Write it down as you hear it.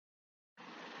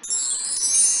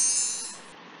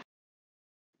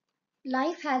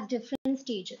Life has different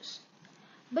stages.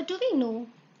 But do we know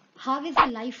how is the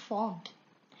life formed?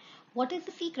 What is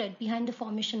the secret behind the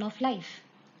formation of life?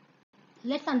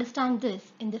 Let's understand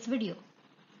this in this video.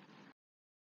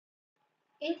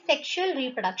 In sexual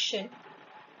reproduction,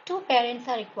 two parents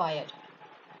are required.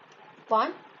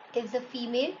 One is the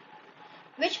female,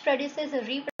 which produces a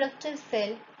reproductive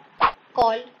cell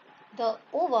called the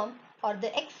ovum or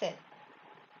the egg cell.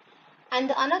 And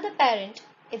the another parent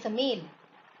is a male,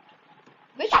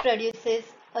 which produces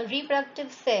a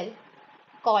reproductive cell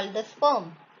called the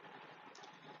sperm.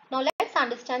 Now let's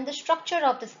understand the structure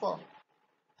of the sperm.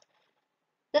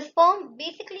 The sperm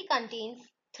basically contains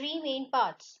three main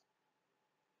parts.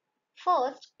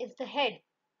 First is the head,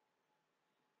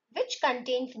 which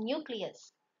contains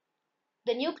nucleus.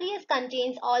 The nucleus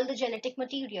contains all the genetic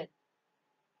material.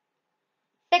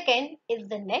 Second is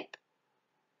the neck.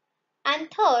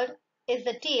 And third is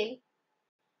the tail,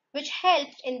 which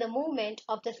helps in the movement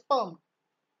of the sperm.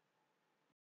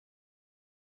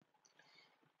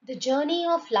 The journey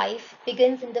of life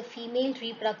begins in the female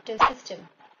reproductive system.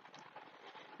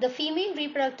 The female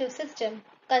reproductive system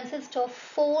consists of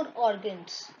four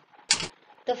organs.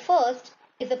 The first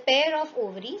is a pair of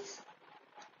ovaries.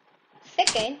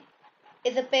 Second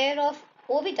is a pair of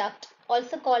oviduct,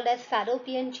 also called as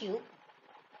fallopian tube.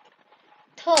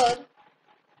 Third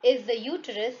is the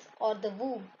uterus or the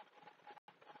womb.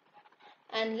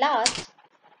 And last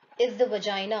is the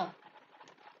vagina.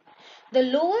 The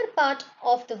lower part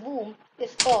of the womb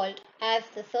is called as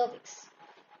the cervix.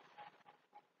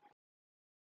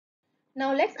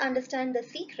 Now let's understand the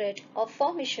secret of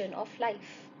formation of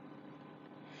life.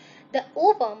 The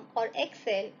ovum or egg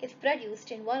cell is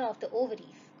produced in one of the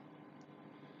ovaries.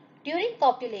 During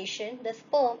copulation, the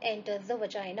sperm enters the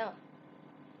vagina.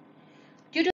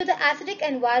 Due to the acidic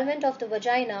environment of the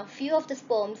vagina, few of the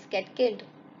sperms get killed.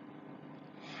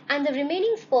 And the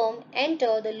remaining sperm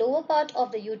enter the lower part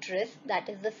of the uterus, that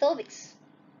is the cervix.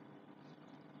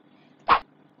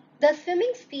 The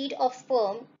swimming speed of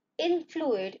sperm in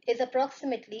fluid is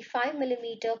approximately 5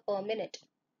 mm per minute.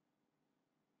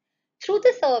 Through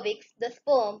the cervix, the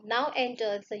sperm now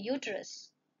enters the uterus.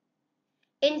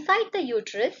 Inside the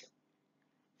uterus,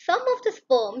 some of the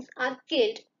sperms are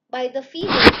killed by the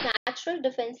female's natural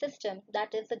defense system,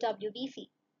 that is the WBC.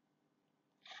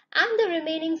 And the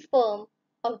remaining sperm,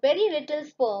 a very little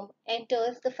sperm,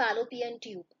 enters the fallopian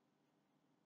tube.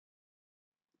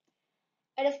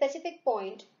 At a specific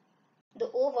point, the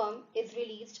ovum is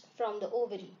released from the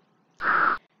ovary.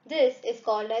 This is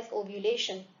called as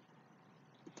ovulation.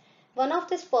 One of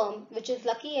the sperm, which is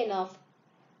lucky enough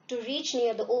to reach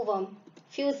near the ovum,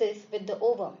 fuses with the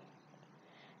ovum.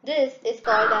 This is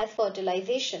called as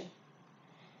fertilization.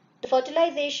 The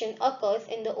fertilization occurs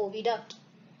in the oviduct.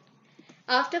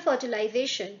 After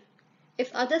fertilization, if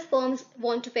other sperms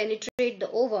want to penetrate the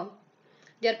ovum,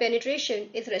 their penetration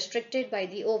is restricted by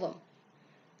the ovum.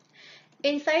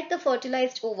 Inside the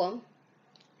fertilized ovum,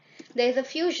 there is a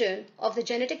fusion of the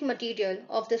genetic material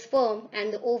of the sperm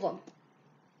and the ovum.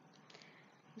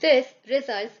 This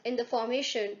results in the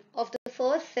formation of the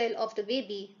first cell of the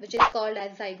baby, which is called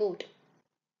as zygote.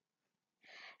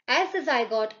 As the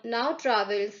zygote now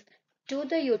travels to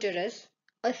the uterus,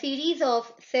 a series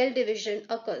of cell division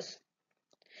occurs.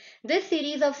 This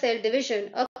series of cell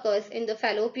division occurs in the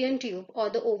fallopian tube or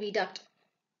the oviduct.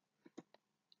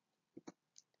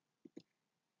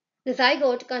 The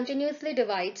zygote continuously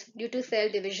divides due to cell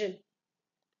division.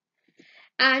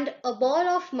 And a ball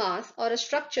of mass or a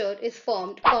structure is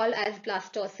formed called as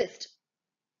blastocyst.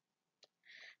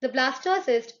 The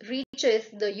blastocyst reaches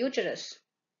the uterus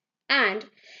and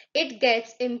it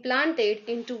gets implanted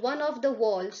into one of the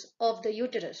walls of the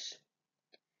uterus.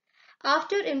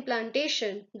 After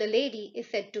implantation, the lady is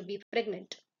said to be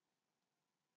pregnant.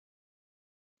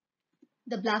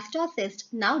 The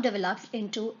blastocyst now develops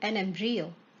into an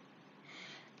embryo.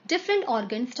 Different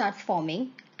organs start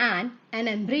forming and an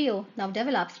embryo now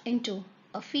develops into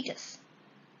a fetus.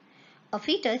 A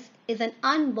fetus is an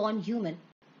unborn human.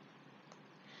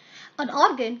 An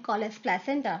organ called as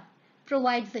placenta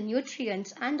provides the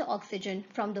nutrients and the oxygen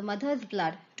from the mother's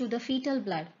blood to the fetal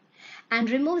blood and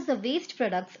removes the waste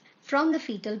products from the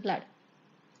fetal blood.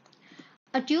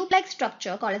 A tube-like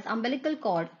structure called as umbilical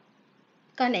cord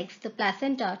connects the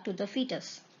placenta to the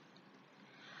fetus.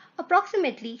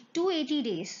 Approximately 280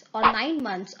 days or 9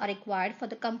 months are required for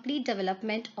the complete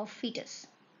development of fetus.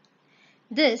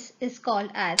 This is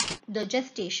called as the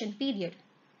gestation period.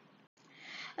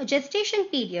 A gestation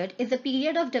period is a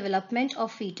period of development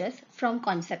of fetus from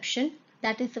conception,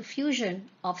 that is the fusion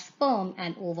of sperm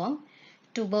and ovum,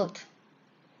 to birth.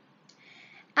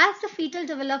 As the fetal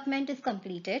development is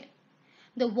completed,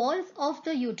 The walls of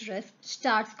the uterus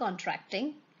starts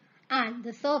contracting and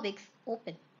the cervix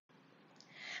open.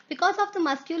 Because of the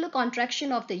muscular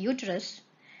contraction of the uterus,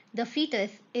 the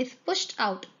fetus is pushed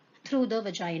out through the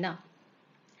vagina.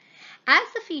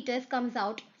 As the fetus comes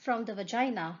out from the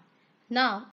vagina,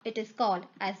 now it is called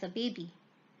as a baby,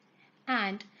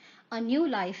 and a new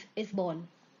life is born.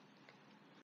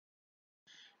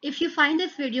 If you find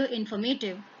this video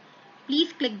informative,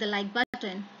 please click the like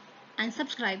button and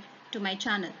subscribe to my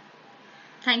channel.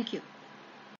 Thank you.